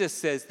Jesus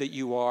says that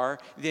you are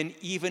than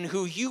even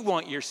who you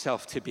want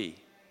yourself to be.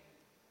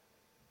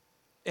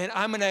 And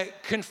I'm going to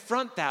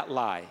confront that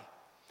lie.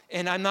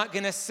 And I'm not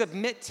going to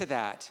submit to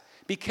that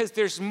because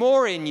there's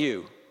more in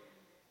you.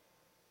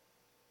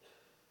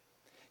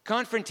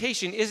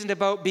 Confrontation isn't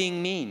about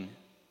being mean.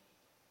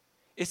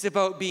 It's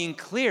about being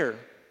clear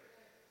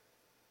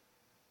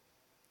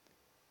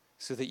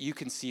so that you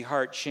can see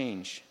heart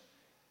change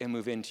and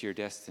move into your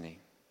destiny.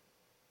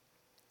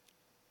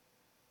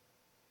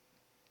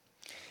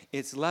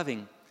 It's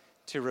loving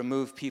to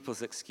remove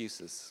people's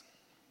excuses.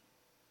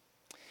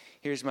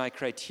 Here's my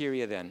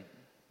criteria then.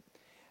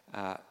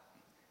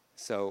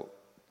 So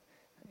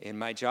in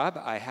my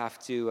job, I have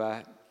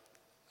to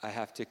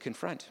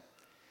confront.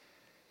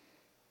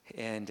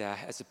 And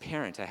as a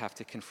parent, I have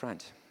to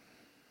confront.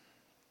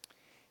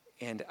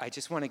 And I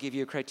just want to give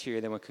you a criteria,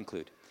 then we'll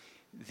conclude.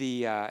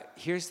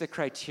 Here's the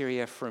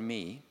criteria for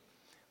me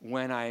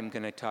when I'm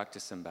going to talk to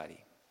somebody.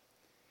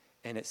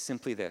 And it's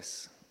simply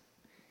this.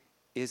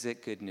 Is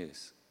it good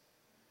news?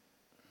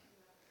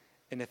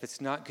 And if it's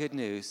not good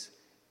news,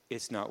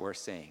 it's not worth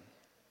saying.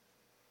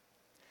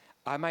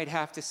 I might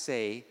have to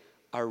say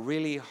a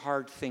really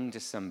hard thing to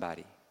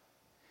somebody,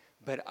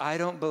 but I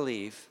don't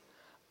believe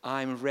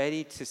I'm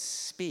ready to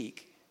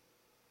speak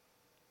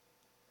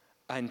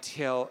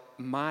until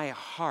my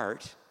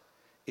heart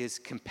is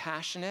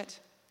compassionate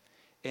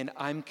and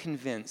I'm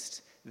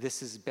convinced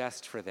this is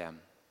best for them.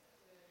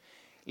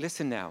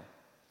 Listen now.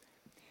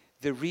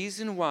 The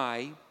reason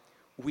why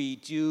we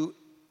do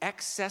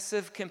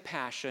excessive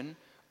compassion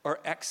or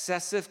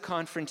excessive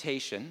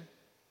confrontation,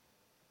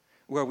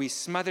 where we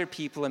smother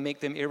people and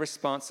make them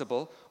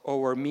irresponsible or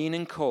we're mean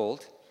and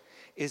cold,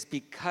 is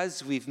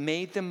because we've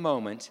made the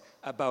moment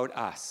about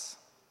us.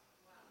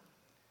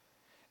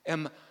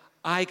 Am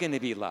I going to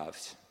be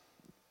loved?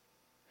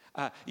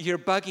 You're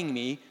bugging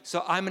me,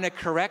 so I'm going to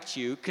correct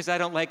you because I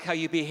don't like how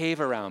you behave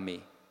around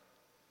me.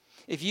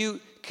 If you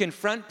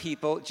confront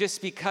people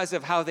just because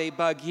of how they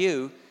bug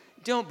you,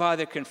 don't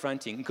bother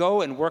confronting.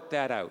 Go and work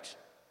that out.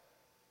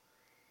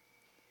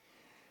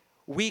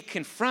 We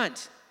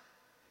confront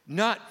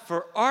not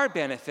for our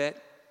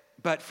benefit,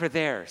 but for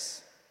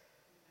theirs.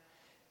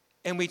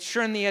 And we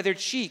turn the other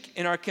cheek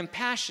and are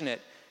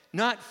compassionate,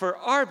 not for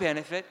our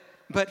benefit,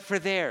 but for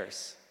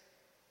theirs.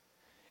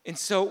 And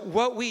so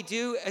what we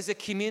do as a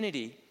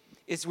community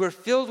is we're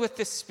filled with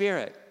the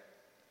Spirit,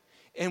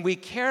 and we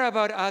care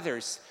about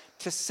others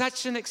to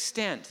such an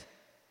extent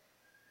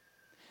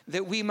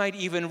that we might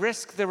even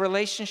risk the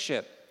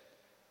relationship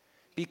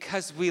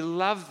because we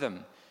love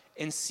them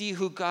and see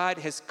who God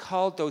has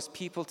called those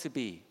people to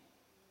be.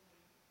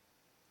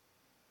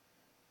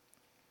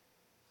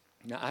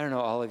 Now, I don't know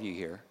all of you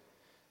here,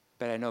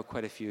 but I know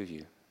quite a few of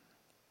you.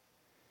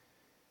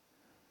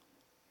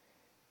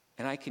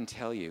 And I can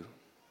tell you,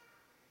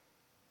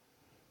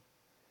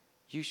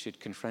 you should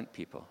confront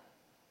people,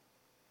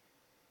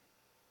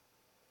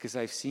 because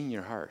I've seen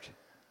your heart,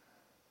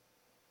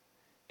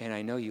 and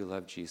I know you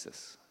love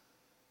Jesus.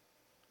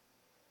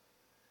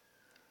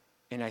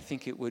 And I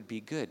think it would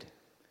be good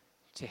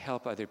to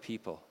help other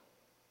people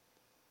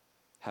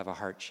have a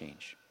heart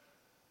change.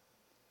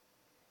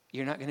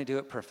 You're not going to do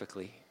it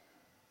perfectly,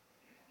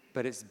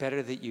 but it's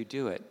better that you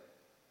do it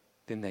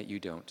than that you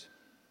don't.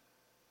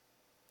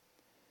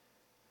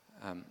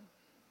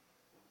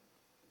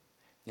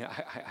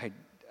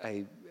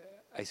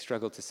 I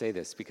struggle to say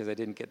this because I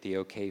didn't get the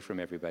okay from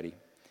everybody.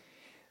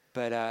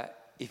 But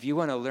if you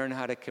want to learn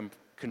how to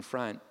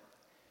confront,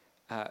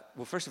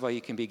 well, first of all,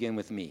 you can begin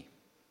with me.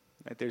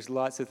 Right? There's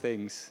lots of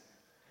things.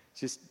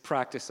 Just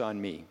practice on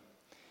me.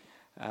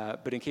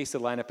 But in case the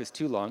lineup is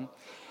too long,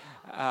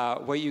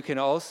 what you can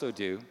also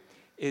do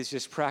is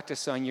just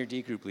practice on your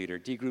D group leader.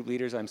 D group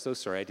leaders, I'm so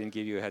sorry, I didn't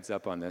give you a heads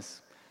up on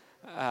this.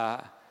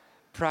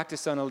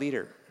 Practice on a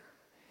leader.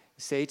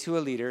 Say to a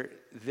leader,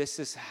 this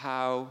is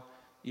how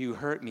you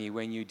hurt me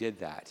when you did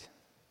that.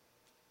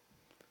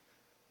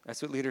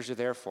 That's what leaders are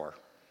there for.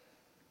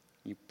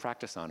 You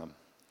practice on them.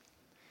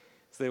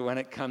 So that when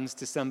it comes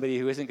to somebody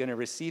who isn't going to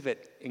receive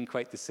it in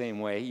quite the same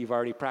way, you've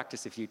already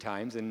practiced a few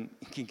times and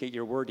you can get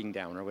your wording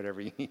down or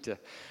whatever you need to,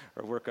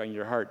 or work on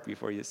your heart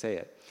before you say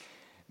it.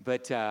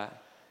 But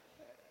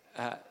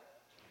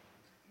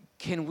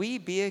can we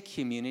be a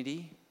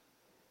community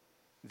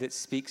that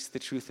speaks the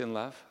truth in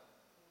love?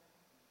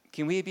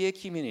 Can we be a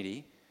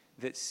community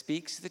that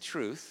speaks the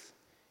truth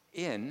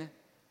in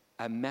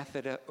a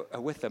method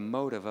with a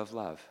motive of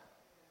love?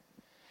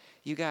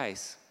 You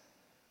guys,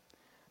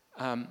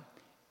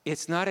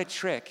 it's not a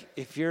trick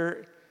if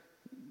you're,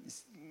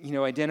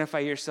 identify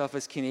yourself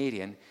as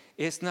Canadian.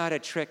 It's not a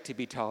trick to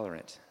be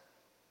tolerant.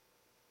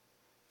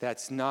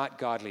 That's not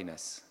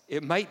godliness.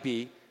 It might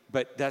be,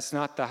 but that's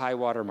not the high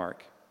water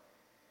mark.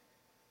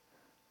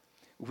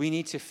 We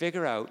need to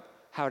figure out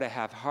how to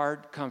have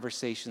hard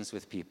conversations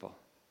with people.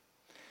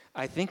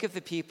 I think of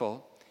the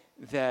people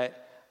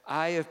that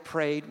I have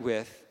prayed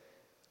with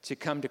to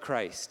come to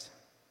Christ.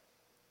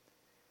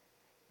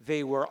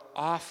 They were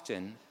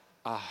often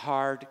a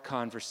hard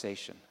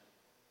conversation.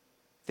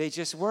 They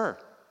just were.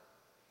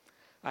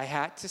 I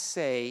had to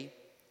say,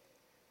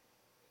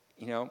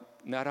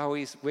 not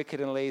always wicked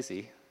and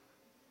lazy,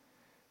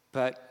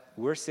 but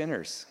we're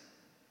sinners.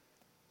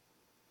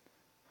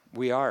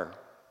 We are.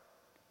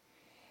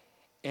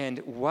 And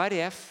what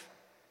if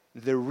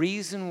the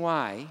reason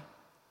why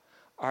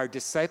our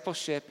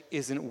discipleship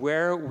isn't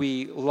where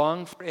we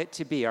long for it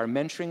to be, our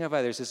mentoring of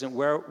others isn't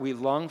where we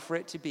long for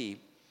it to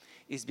be,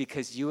 is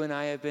because you and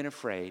I have been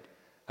afraid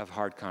of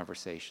hard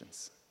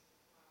conversations.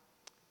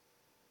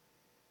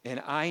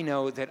 And I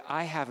know that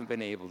I haven't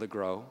been able to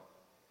grow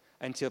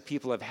until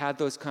people have had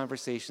those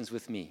conversations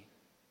with me,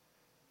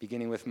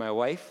 beginning with my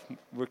wife,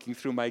 working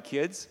through my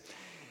kids,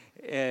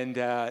 and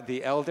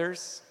the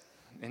elders,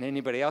 and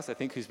anybody else I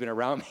think who's been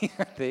around me.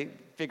 They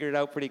figured it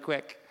out pretty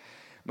quick,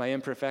 my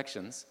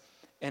imperfections.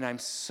 And I'm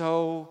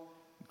so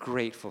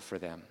grateful for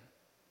them,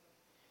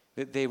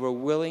 that they were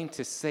willing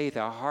to say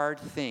the hard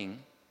thing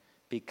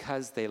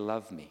because they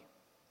love me.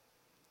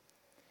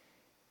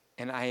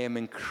 And I am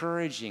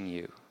encouraging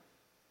you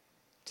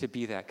to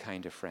be that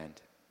kind of friend.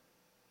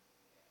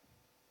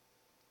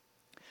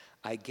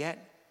 I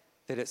get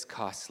that it's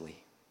costly,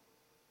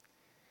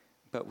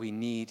 but we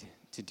need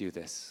to do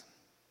this.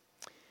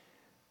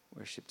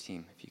 Worship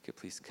team, if you could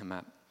please come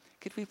up.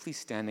 Could we please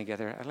stand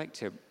together? I'd like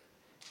to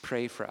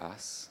pray for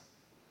us.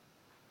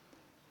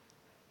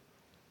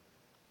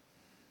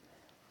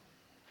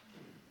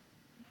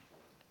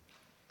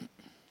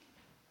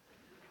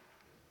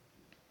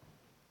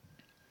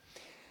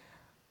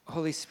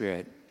 Holy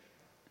Spirit,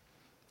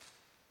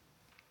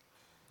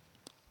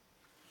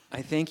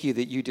 I thank you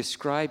that you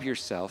describe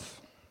yourself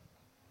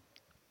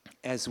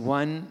as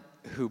one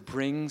who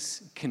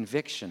brings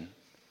conviction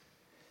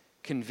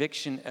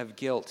of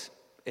guilt,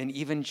 and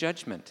even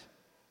judgment.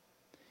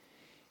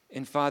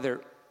 And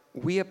Father,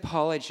 we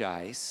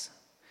apologize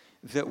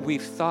that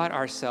we've thought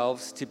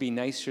ourselves to be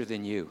nicer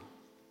than you.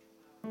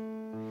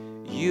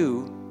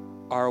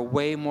 You are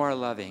way more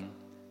loving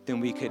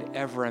than we could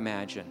ever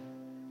imagine.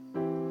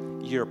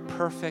 Your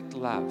perfect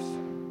love.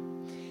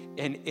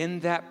 And in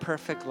that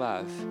perfect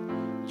love,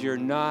 you're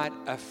not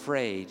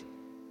afraid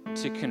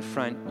to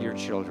confront your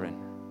children.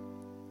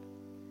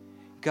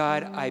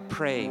 God, I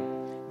pray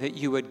that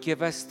you would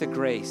give us the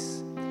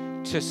grace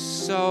to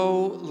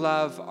so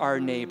love our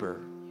neighbor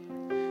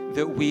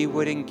that we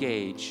would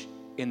engage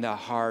in the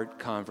hard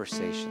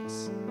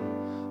conversations.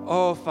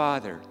 Oh,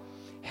 Father,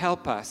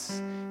 help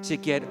us to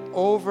get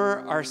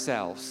over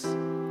ourselves,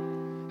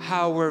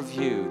 how we're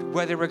viewed,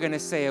 whether we're going to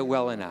say it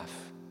well enough,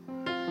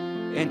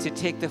 and to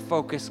take the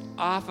focus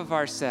off of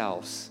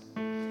ourselves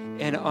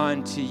and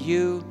onto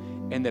you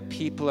and the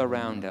people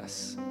around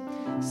us.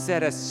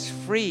 Set us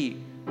free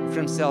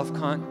from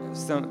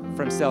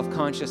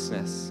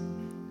self-consciousness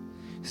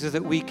so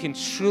that we can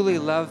truly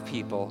love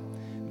people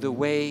the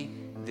way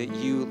that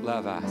you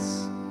love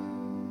us.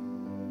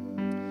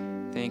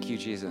 Thank you,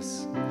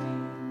 Jesus.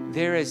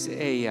 There is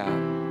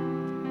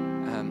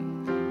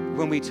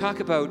when we talk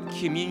about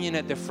communion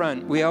at the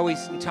front, we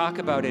always talk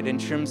about it in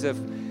terms of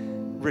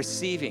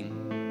receiving.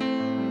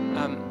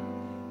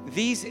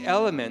 These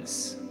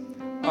elements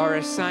are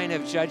a sign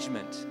of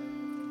judgment,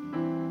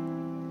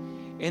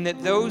 in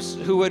that those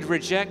who would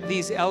reject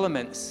these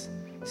elements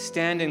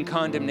stand in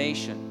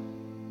condemnation.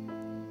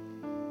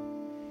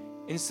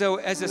 And so,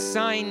 as a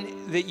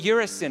sign that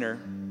you're a sinner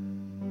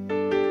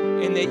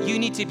and that you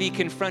need to be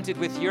confronted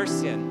with your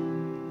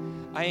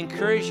sin, I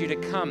encourage you to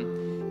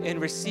come and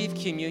receive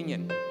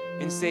communion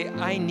and say,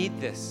 I need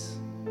this.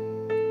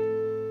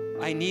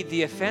 I need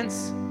the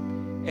offense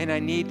and I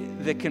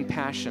need the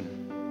compassion.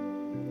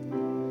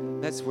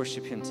 Let's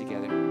worship him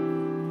together.